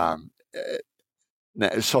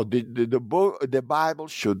 So the Bible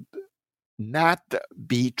should not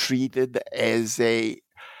be treated as a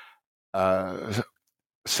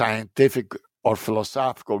scientific or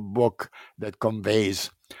philosophical book that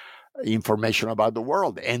conveys information about the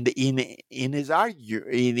world. And in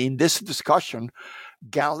this discussion,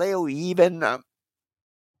 Galileo even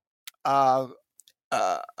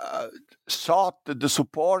sought the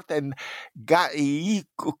support, and he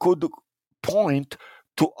could point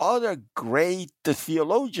to other great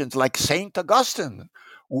theologians like Saint Augustine,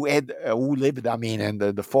 who lived, in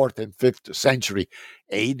the 4th and 5th century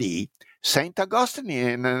A.D. Saint Augustine,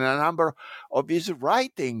 in a number of his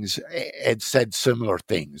writings, had said similar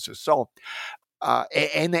things. So,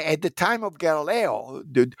 and at the time of Galileo,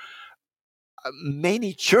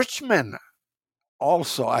 many churchmen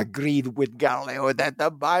also agreed with Galileo that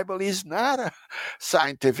the Bible is not a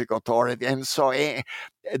scientific authority. And so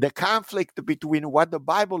the conflict between what the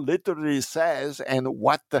Bible literally says and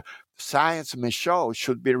what the science may show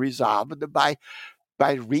should be resolved by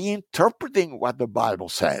reinterpreting what the Bible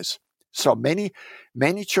says. So many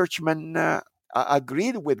churchmen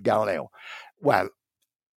agreed with Galileo. Well,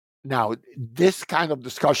 now this kind of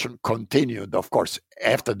discussion continued, of course,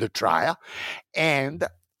 after the trial, and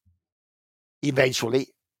eventually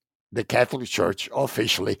the Catholic Church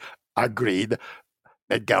officially agreed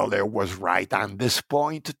that Galileo was right on this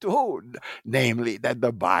point too, namely that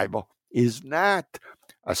the Bible is not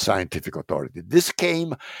a scientific authority. This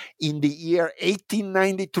came in the year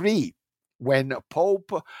 1893 when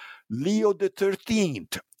Pope Leo XIII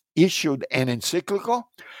issued an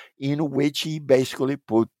encyclical in which he basically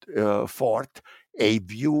put forth a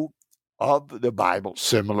view of the Bible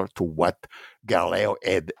similar to what Galileo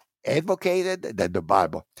had advocated, that the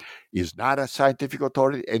Bible is not a scientific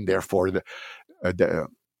authority, and therefore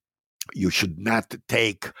you should not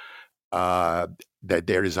take that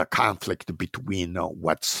there is a conflict between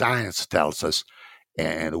what science tells us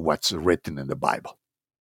and what's written in the Bible.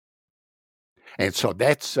 And so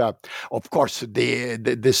that's, of course,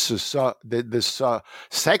 this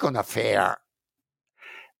second affair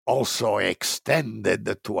also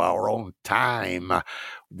extended to our own time,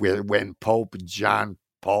 when Pope John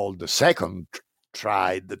Paul II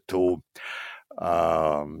tried to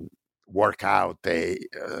work out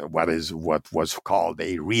what was called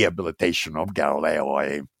a rehabilitation of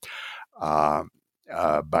Galileo.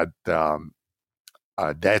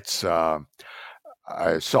 That's.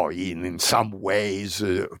 So in some ways,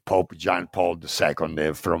 Pope John Paul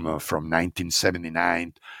II, from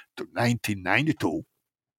 1979 to 1992,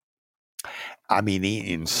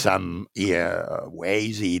 in some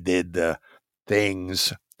ways he did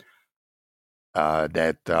things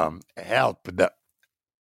that helped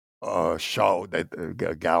show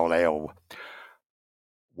that Galileo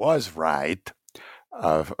was right,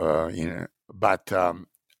 but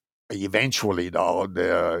eventually, though,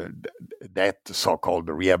 that so-called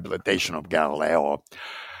rehabilitation of Galileo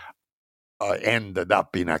ended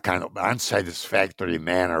up in a kind of unsatisfactory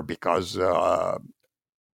manner because other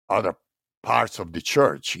parts of the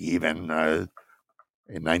church, even in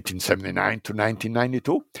 1979 to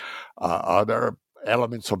 1992, other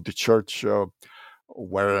elements of the church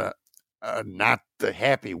were not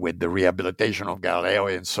happy with the rehabilitation of Galileo,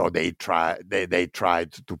 and so they tried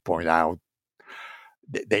to point out.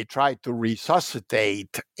 They tried to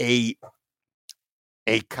resuscitate a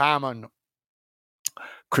a common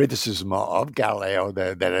criticism of Galileo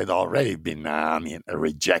that had already been,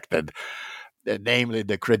 rejected, namely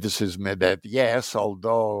the criticism that, yes,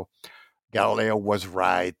 although Galileo was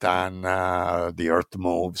right on the Earth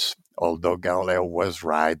moves, although Galileo was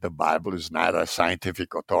right, the Bible is not a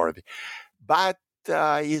scientific authority, but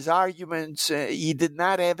his arguments, he did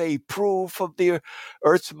not have a proof of the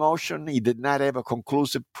Earth's motion. He did not have a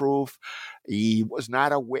conclusive proof. He was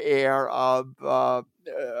not aware of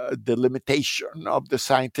the limitation of the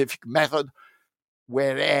scientific method,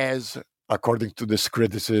 whereas, according to this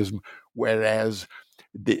criticism, whereas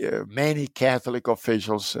the many Catholic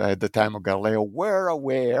officials at the time of Galileo were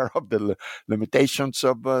aware of the limitations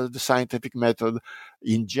of the scientific method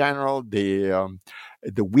in general, the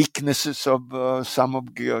weaknesses of some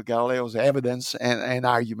of Galileo's evidence and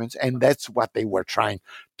arguments, and that's what they were trying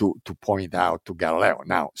to point out to Galileo.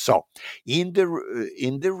 Now, so in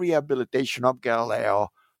the rehabilitation of Galileo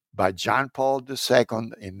by John Paul II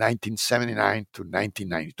in 1979 to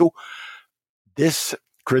 1992, this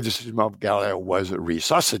criticism of Galileo was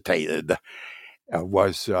resuscitated,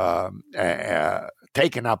 was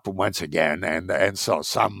taken up once again, and so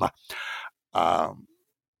some of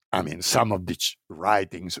the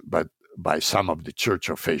writings, but by some of the church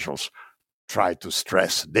officials, try to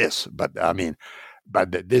stress this. But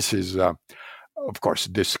this is, of course,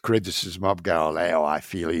 this criticism of Galileo, I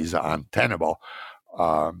feel, is untenable.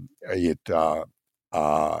 It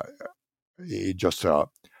just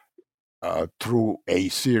through a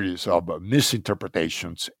series of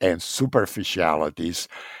misinterpretations and superficialities,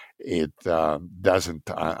 it doesn't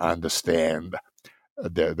understand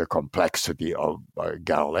the complexity of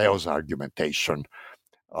Galileo's argumentation,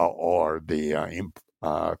 or the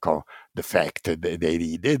fact that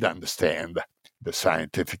he did understand the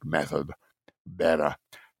scientific method better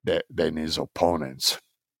than his opponents.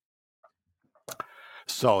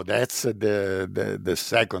 So that's the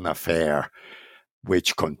second affair,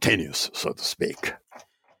 which continues, so to speak.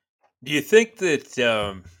 Do you think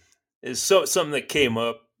that is something that came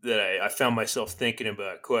up that I found myself thinking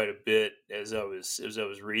about quite a bit as I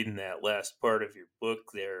was reading that last part of your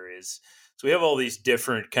book? There is, so we have all these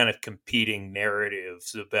different kind of competing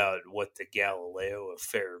narratives about what the Galileo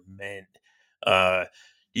affair meant. Do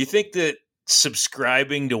you think that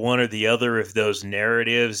subscribing to one or the other of those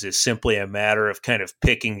narratives is simply a matter of kind of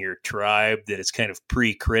picking your tribe, that it's kind of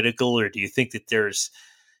pre-critical, or do you think that there's,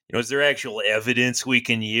 is there actual evidence we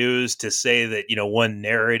can use to say that, one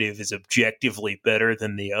narrative is objectively better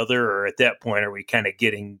than the other? Or at that point, are we kind of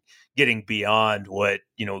getting beyond what,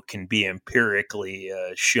 can be empirically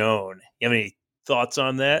shown? You have any thoughts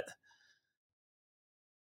on that?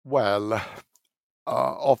 Well,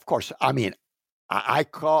 of course, I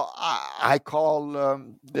call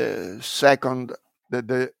the second,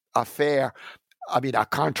 the affair, a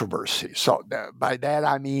controversy. So by that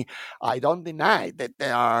I mean, I don't deny that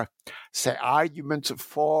there are, say, arguments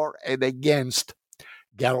for and against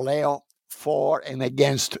Galileo, for and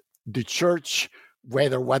against the church,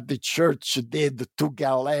 whether what the church did to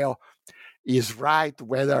Galileo is right,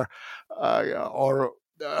 whether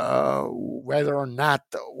whether or not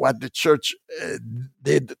what the church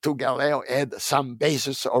did to Galileo had some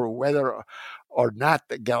basis, or whether or not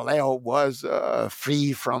Galileo was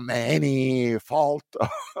free from any fault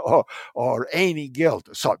or any guilt.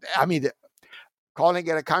 So, calling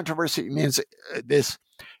it a controversy means this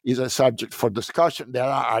is a subject for discussion. There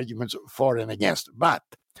are arguments for and against. But,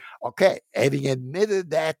 okay, having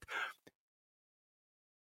admitted that,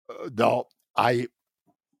 though, I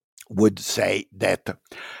would say that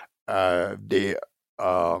the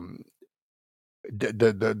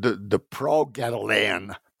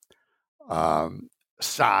pro-Galilean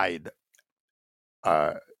side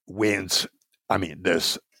wins.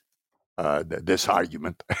 This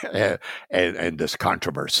argument and this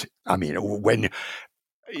controversy. When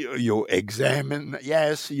you examine,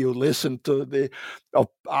 yes, you listen to the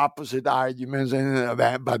opposite arguments,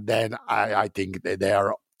 but then I think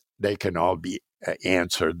that they can all be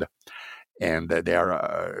answered, and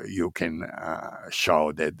there you can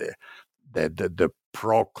show that the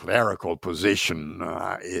pro-clerical position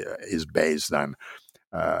is based on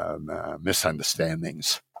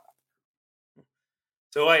misunderstandings.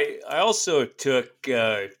 So I also took,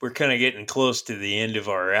 we're kind of getting close to the end of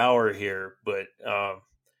our hour here, but,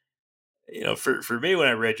 for me, when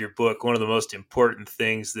I read your book, one of the most important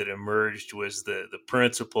things that emerged was the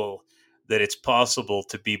principle that it's possible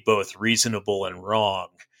to be both reasonable and wrong.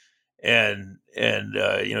 And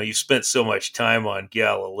you've spent so much time on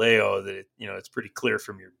Galileo that, it's pretty clear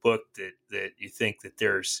from your book that you think that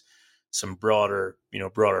there's some broader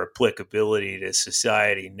applicability to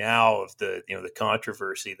society now of the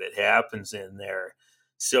controversy that happens in there.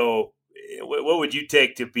 So what would you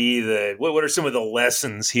take to be what are some of the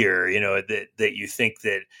lessons here, that you think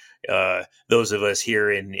that those of us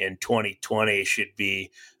here in 2020 should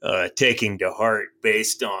be taking to heart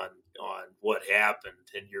based on what happened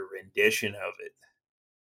and your rendition of it?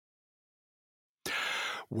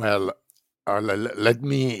 Well, let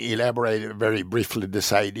me elaborate very briefly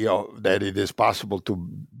this idea that it is possible to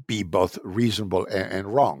be both reasonable and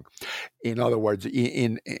wrong. In other words,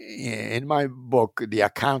 in my book, the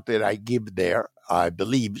account that I give there, I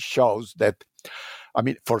believe, shows that,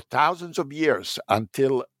 for thousands of years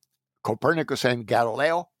until Copernicus and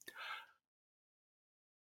Galileo,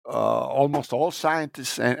 almost all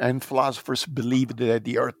scientists and philosophers believed that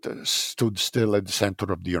the Earth stood still at the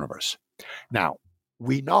center of the universe. Now,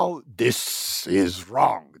 we know this is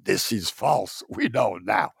wrong. This is false. We know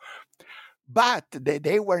now. But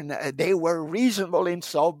they were reasonable in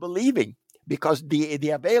so believing, because the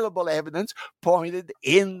available evidence pointed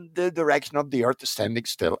in the direction of the Earth standing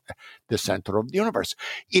still at the center of the universe.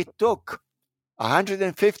 It took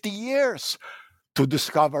 150 years to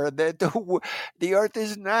discover that the Earth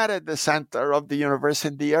is not at the center of the universe,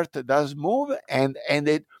 and the Earth does move, and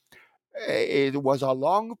it was a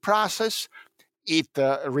long process. It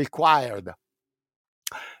required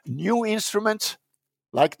new instruments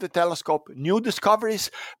like the telescope, new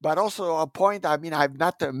discoveries, but also a point I've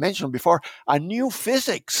not mentioned before, a new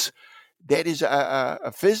physics. That is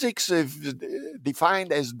a physics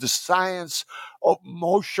defined as the science of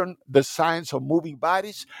motion, the science of moving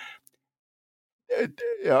bodies.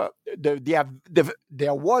 There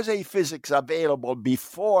was a physics available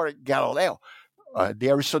before Galileo, the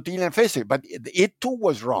Aristotelian physics, but it too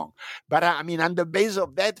was wrong. But on the basis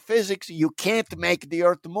of that physics, you can't make the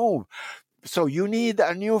Earth move. So you needed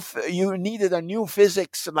a new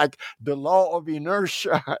physics, like the law of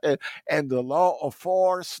inertia and the law of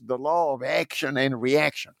force, the law of action and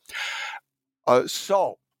reaction.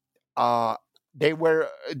 The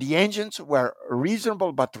engines were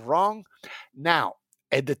reasonable but wrong. Now,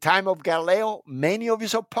 at the time of Galileo, many of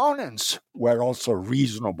his opponents were also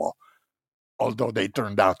reasonable, although they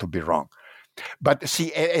turned out to be wrong. But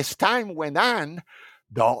see, as time went on,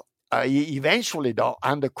 though, eventually, though,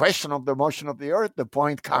 on the question of the motion of the Earth, the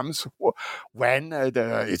point comes when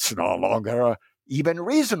it's no longer even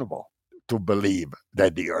reasonable to believe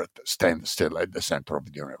that the Earth stands still at the center of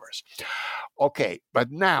the universe. Okay,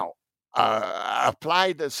 but now,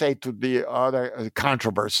 applied, say, to the other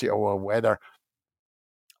controversy over whether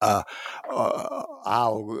how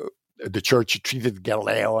the Church treated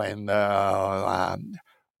Galileo and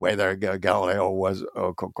whether Galileo was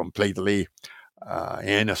completely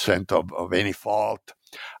innocent of any fault.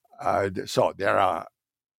 So there are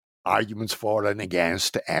arguments for and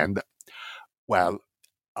against, and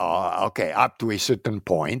up to a certain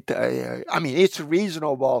point, it's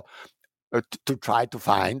reasonable to try to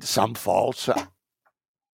find some faults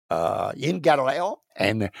in Galileo,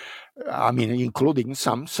 and including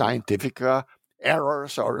some scientific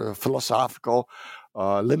errors or philosophical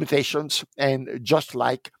limitations, and just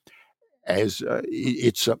like as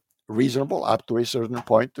it's reasonable up to a certain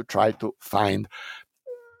point to try to find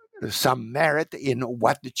some merit in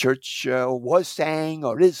what the Church was saying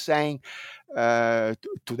or is saying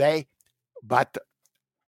today, but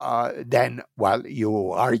then,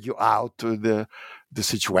 you argue out the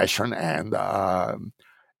situation, and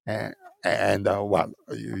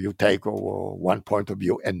you take one point of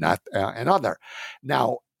view and not another.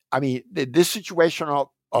 Now, this situation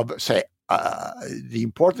of say, the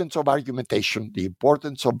importance of argumentation, the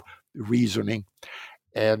importance of reasoning,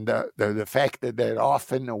 and the fact that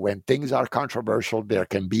often when things are controversial, there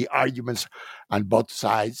can be arguments on both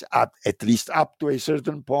sides, at least up to a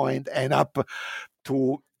certain point and up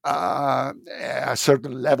to a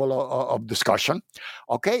certain level of discussion.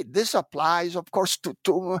 Okay, this applies, of course,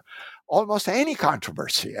 to almost any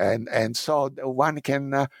controversy, and so one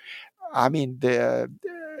can,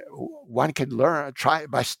 one can try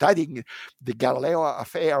by studying the Galileo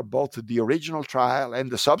affair, both the original trial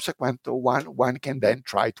and the subsequent one. One can then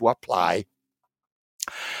try to apply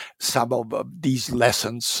some of these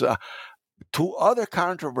lessons to other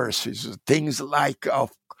controversies. Things like,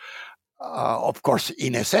 of course,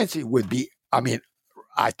 in a sense, it would be, I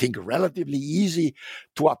think, relatively easy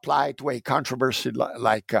to apply to a controversy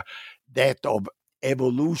like that of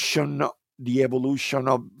evolution, the evolution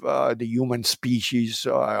of the human species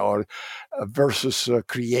or versus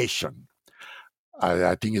creation.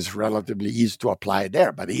 I think it's relatively easy to apply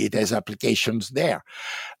there, but it has applications there.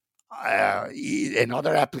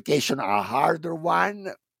 Another application, a harder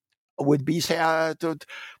one, would be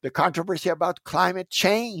the controversy about climate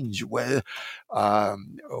change.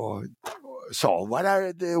 So what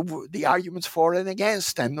are the arguments for and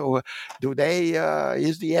against, and do they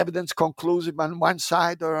is the evidence conclusive on one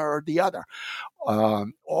side or the other?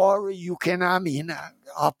 Or you can,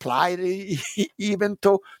 apply it even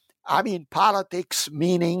to, politics,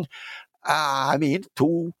 meaning,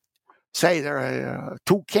 to say there are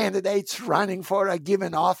two candidates running for a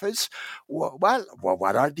given office. Well,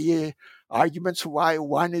 what are the arguments why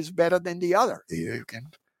one is better than the other? You can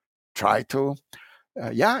try to,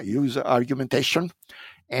 use argumentation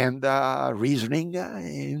and reasoning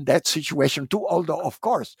in that situation too. Although, of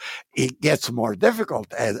course, it gets more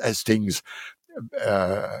difficult as things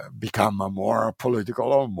become more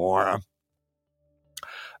political or more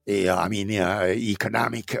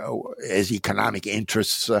economic, as economic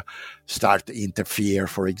interests start to interfere,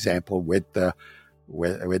 for example, with the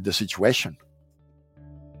situation.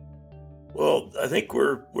 Well, I think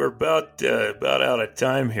we're about out of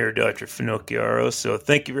time here, Dr. Finocchiaro. So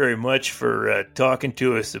thank you very much for talking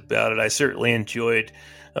to us about it. I certainly enjoyed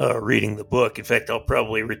reading the book. In fact, I'll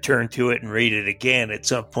probably return to it and read it again at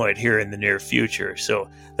some point here in the near future. So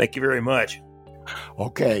thank you very much.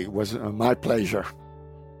 Okay, it was my pleasure.